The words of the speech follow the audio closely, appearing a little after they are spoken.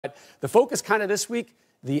The focus kind of this week,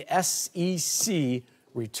 the SEC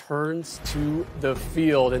returns to the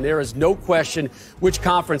field, and there is no question which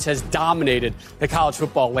conference has dominated the college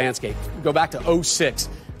football landscape. Go back to 2006.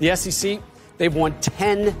 The SEC, they've won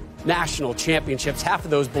 10 national championships, half of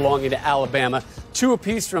those belonging to Alabama, 2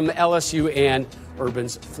 apiece from the LSU and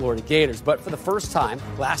Urban's Florida Gators. But for the first time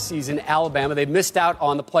last season, Alabama, they missed out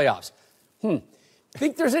on the playoffs.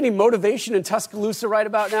 Think there's any motivation in Tuscaloosa right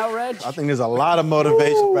about now, Reg? I think there's a lot of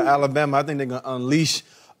motivation for Alabama. I think they're going to unleash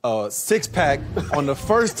a six-pack on the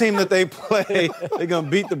first team that they play. They're going to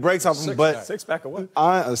beat the brakes off them. But six-pack of what?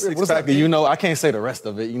 A six-pack of, I can't say the rest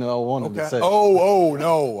of it. I wanted to say. Oh,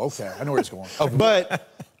 no. Okay. I know where it's going. But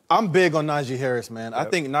I'm big on Najee Harris, man. Yep. I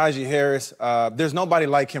think Najee Harris, there's nobody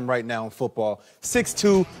like him right now in football.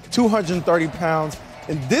 6'2", 230 pounds.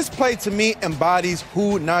 And this play, to me, embodies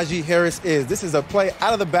who Najee Harris is. This is a play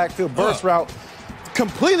out of the backfield, burst route.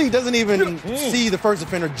 Completely doesn't even see the first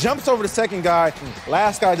defender. Jumps over the second guy.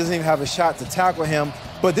 Last guy doesn't even have a shot to tackle him.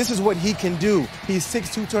 But this is what he can do. He's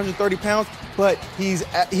 6'2", 230 pounds, but he's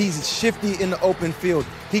shifty in the open field.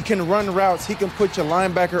 He can run routes. He can put your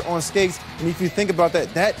linebacker on skates. And if you think about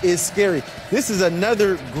that, that is scary. This is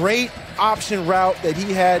another great option route that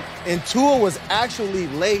he had. And Tua was actually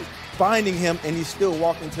late finding him, and he's still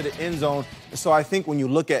walking to the end zone. So I think when you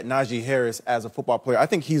look at Najee Harris as a football player, I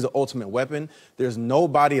think he's the ultimate weapon. There's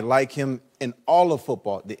nobody like him in all of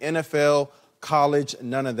football, the NFL, college,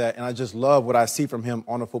 none of that. And I just love what I see from him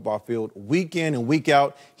on the football field. Week in and week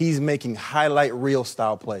out, he's making highlight reel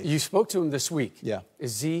style plays. You spoke to him this week. Yeah.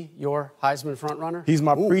 Is he your Heisman frontrunner? He's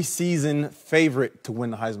my preseason favorite to win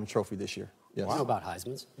the Heisman Trophy this year. Yes. You know about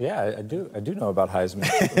Heisman's? Yeah, I do know about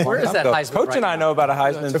Heisman. Where is that Heisman? Coach right and I know about a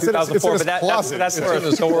Heisman in 2004, but that's for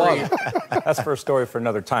a story. That's for a story for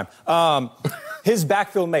another time. His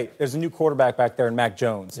backfield mate, there's a new quarterback back there in Mac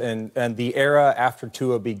Jones, and the era after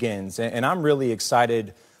Tua begins. And I'm really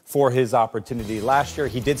excited for his opportunity. Last year,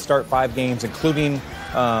 he did start 5 games, including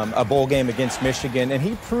a bowl game against Michigan, and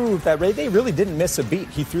he proved that they really didn't miss a beat.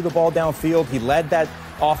 He threw the ball downfield. He led that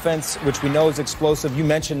offense, which we know is explosive. You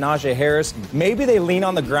mentioned Najee Harris. Maybe they lean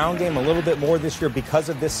on the ground game a little bit more this year because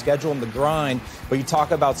of this schedule and the grind. But you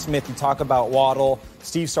talk about Smith, you talk about Waddle,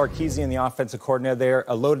 Steve Sarkisian, the offensive coordinator there,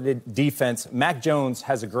 a loaded defense. Mac Jones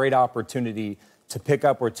has a great opportunity to pick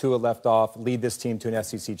up where Tua left off, lead this team to an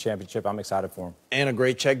SEC championship. I'm excited for him. And a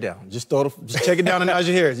great check down. Just check it down to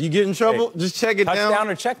Najee Harris. You get in trouble, just check it down. Touchdown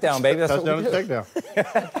or check down, baby. That's Touchdown what we do. or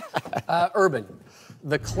check down. Urban,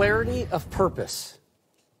 the clarity of purpose.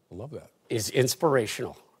 I love that. Is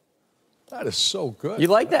inspirational. That is so good. You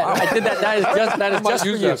like that? Wow. I did that. That is just for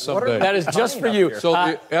you. Someday. That is just for you. So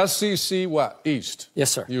the SEC East.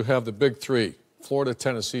 Yes, sir. You have the big 3, Florida,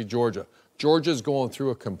 Tennessee, Georgia. Georgia's going through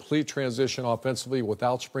a complete transition offensively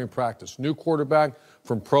without spring practice. New quarterback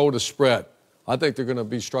from pro to spread. I think they're going to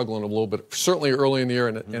be struggling a little bit, certainly early in the year.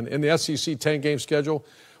 And in the SEC 10-game schedule,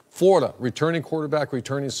 Florida, returning quarterback,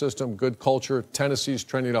 returning system, good culture. Tennessee's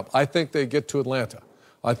trending up. I think they get to Atlanta.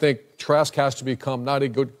 I think Trask has to become not a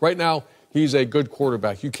good – right now, he's a good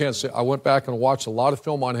quarterback. You can't say – I went back and watched a lot of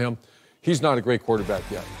film on him. He's not a great quarterback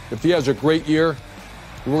yet. If he has a great year,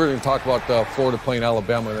 we're going to talk about Florida playing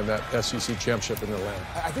Alabama in that SEC championship in Atlanta.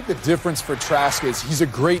 I think the difference for Trask is he's a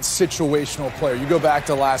great situational player. You go back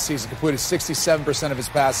to last season, completed 67% of his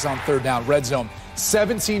passes on third down, red zone,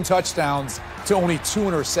 17 touchdowns to only 2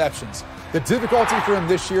 interceptions. The difficulty for him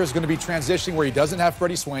this year is going to be transitioning where he doesn't have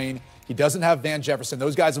Freddie Swain. He doesn't have Van Jefferson.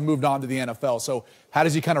 Those guys have moved on to the NFL. So how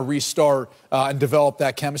does he kind of restart and develop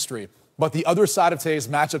that chemistry? But the other side of today's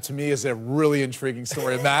matchup to me is a really intriguing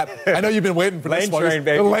story. Matt, I know you've been waiting for this one. Lane train,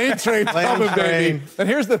 baby. The lane train coming, baby. And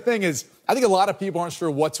here's the thing is, I think a lot of people aren't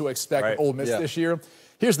sure what to expect with Ole Miss this year.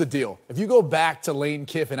 Here's the deal. If you go back to Lane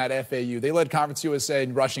Kiffin at FAU, they led Conference USA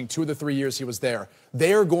in rushing 2 of the 3 years he was there.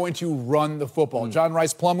 They are going to run the football. John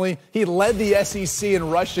Rice Plumlee, he led the SEC in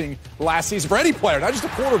rushing last season for any player, not just a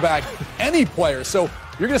quarterback, any player. So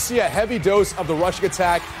you're going to see a heavy dose of the rushing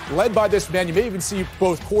attack led by this man. You may even see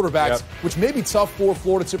both quarterbacks, which may be tough for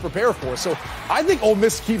Florida to prepare for. So I think Ole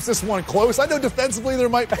Miss keeps this one close. I know defensively there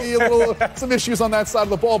might be some issues on that side of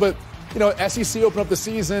the ball, but SEC open up the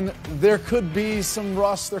season. There could be some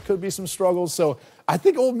rust. There could be some struggles. So I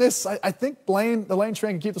think Ole Miss, I think the Lane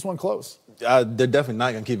train can keep this one close. They're definitely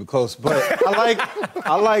not going to keep it close. But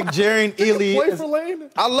I like Jerry and Ely. Play for Lane?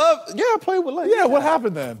 I play with Lane. Yeah, what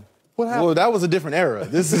happened then? What happened? Well, that was a different era.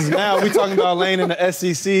 This is now we talking about Lane in the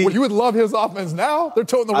SEC. Well, you would love his offense now. They're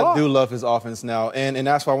toting the rock. I do love his offense now, and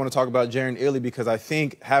that's why I want to talk about Jaron Ely, because I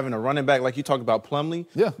think having a running back like you talked about Plumlee,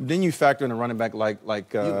 then you factor in a running back like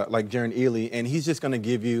Jaron Ely, and he's just going to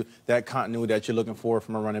give you that continuity that you're looking for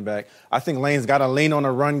from a running back. I think Lane's got to lean on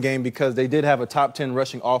a run game because they did have a top 10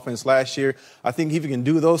 rushing offense last year. I think if he can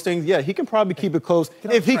do those things, he can probably keep it close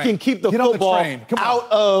if he can keep the football out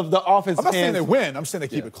of the offense. I'm not saying they win. I'm saying they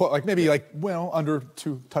keep it close. Maybe under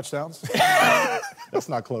 2 touchdowns. That's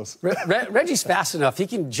not close. Reggie's fast enough. He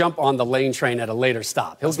can jump on the Lane train at a later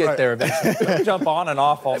stop. He'll get there eventually. Jump on and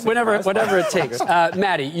off. Whatever it takes.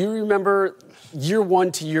 Maddie, you remember year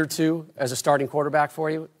 1 to year 2 as a starting quarterback for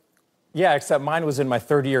you? Yeah, except mine was in my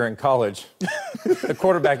 3rd year in college. The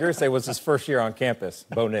quarterback you're saying was his first year on campus,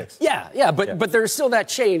 Bo Nix. But there's still that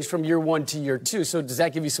change from year 1 to year 2. So does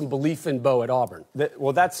that give you some belief in Bo at Auburn?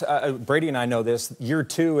 That's Brady and I know this. Year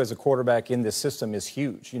 2 as a quarterback in this system is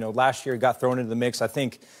huge. Last year he got thrown into the mix. I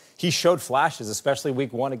think he showed flashes, especially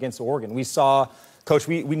week 1 against Oregon. We saw, Coach,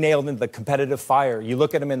 we nailed into the competitive fire. You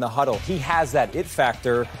look at him in the huddle. He has that it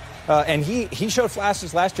factor, and he showed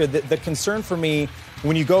flashes last year. The concern for me,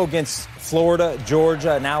 when you go against Florida,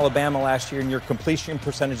 Georgia, and Alabama last year, and your completion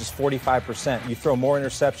percentage is 45%, you throw more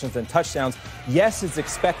interceptions than touchdowns. Yes, it's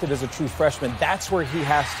expected as a true freshman. That's where he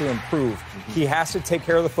has to improve. He has to take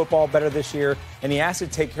care of the football better this year, and he has to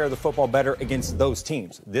take care of the football better against those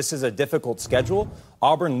teams. This is a difficult schedule.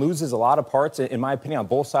 Auburn loses a lot of parts, in my opinion, on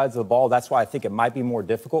both sides of the ball. That's why I think it might be more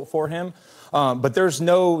difficult for him. But there's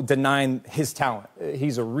no denying his talent.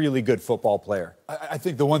 He's a really good football player. I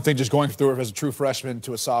think the one thing just going through it as a true freshman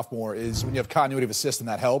to a sophomore is when you have continuity of a system,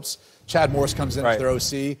 that helps. Chad Morris comes in as their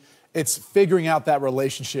OC. It's figuring out that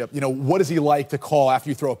relationship. What is he like to call after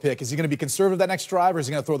you throw a pick? Is he going to be conservative that next drive, or is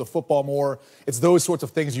he going to throw the football more? It's those sorts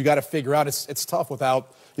of things you got to figure out. It's tough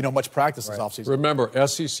without much practice this offseason. Remember,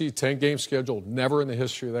 SEC 10-game schedule, never in the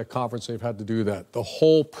history of that conference they've had to do that. The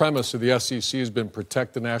whole premise of the SEC has been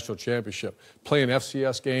protect the national championship. Play an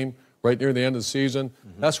FCS game right near the end of the season.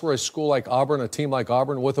 That's where a school like Auburn, a team like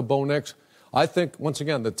Auburn with a Bo Nix, I think, once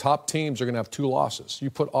again, the top teams are going to have 2 losses. You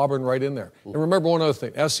put Auburn right in there. And remember one other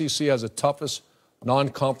thing. SEC has the toughest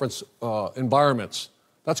non-conference environments.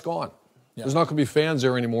 That's gone. There's not going to be fans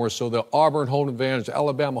there anymore, so the Auburn home advantage,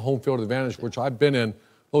 Alabama home field advantage, which I've been in,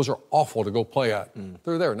 those are awful to go play at.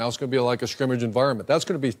 They're there. Now it's going to be like a scrimmage environment. That's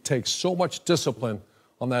going to take so much discipline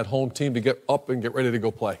on that home team to get up and get ready to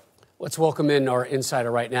go play. Let's welcome in our insider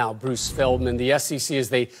right now, Bruce Feldman. The SEC, as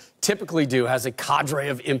they typically do, has a cadre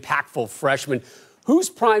of impactful freshmen. Who's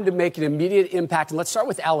primed to make an immediate impact? And let's start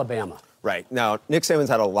with Alabama. Right. Now, Nick Saban's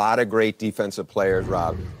had a lot of great defensive players,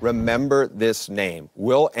 Rob. Remember this name,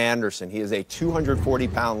 Will Anderson. He is a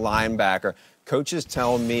 240-pound linebacker. Coaches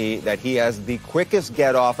tell me that he has the quickest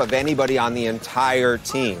get-off of anybody on the entire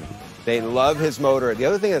team. They love his motor. The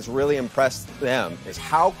other thing that's really impressed them is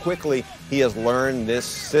how quickly he has learned this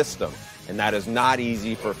system, and that is not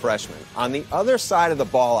easy for freshmen. On the other side of the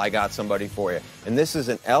ball, I got somebody for you, and this is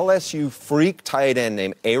an LSU freak tight end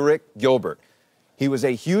named Eric Gilbert. He was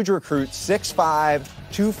a huge recruit, 6'5",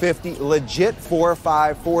 250, legit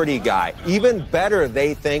 4'5", 40 guy. Even better,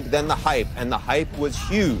 they think, than the hype, and the hype was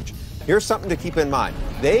huge. Here's something to keep in mind.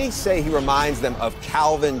 They say he reminds them of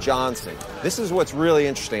Calvin Johnson. This is what's really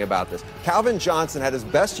interesting about this. Calvin Johnson had his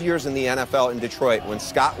best years in the NFL in Detroit when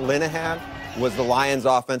Scott Linehan was the Lions'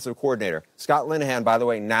 offensive coordinator. Scott Linehan, by the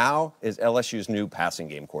way, now is LSU's new passing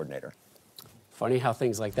game coordinator. Funny how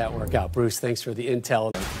things like that work out. Bruce, thanks for the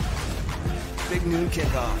intel. Big Noon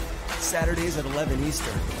Kickoff, Saturdays at 11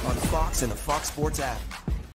 Eastern on Fox and the Fox Sports app.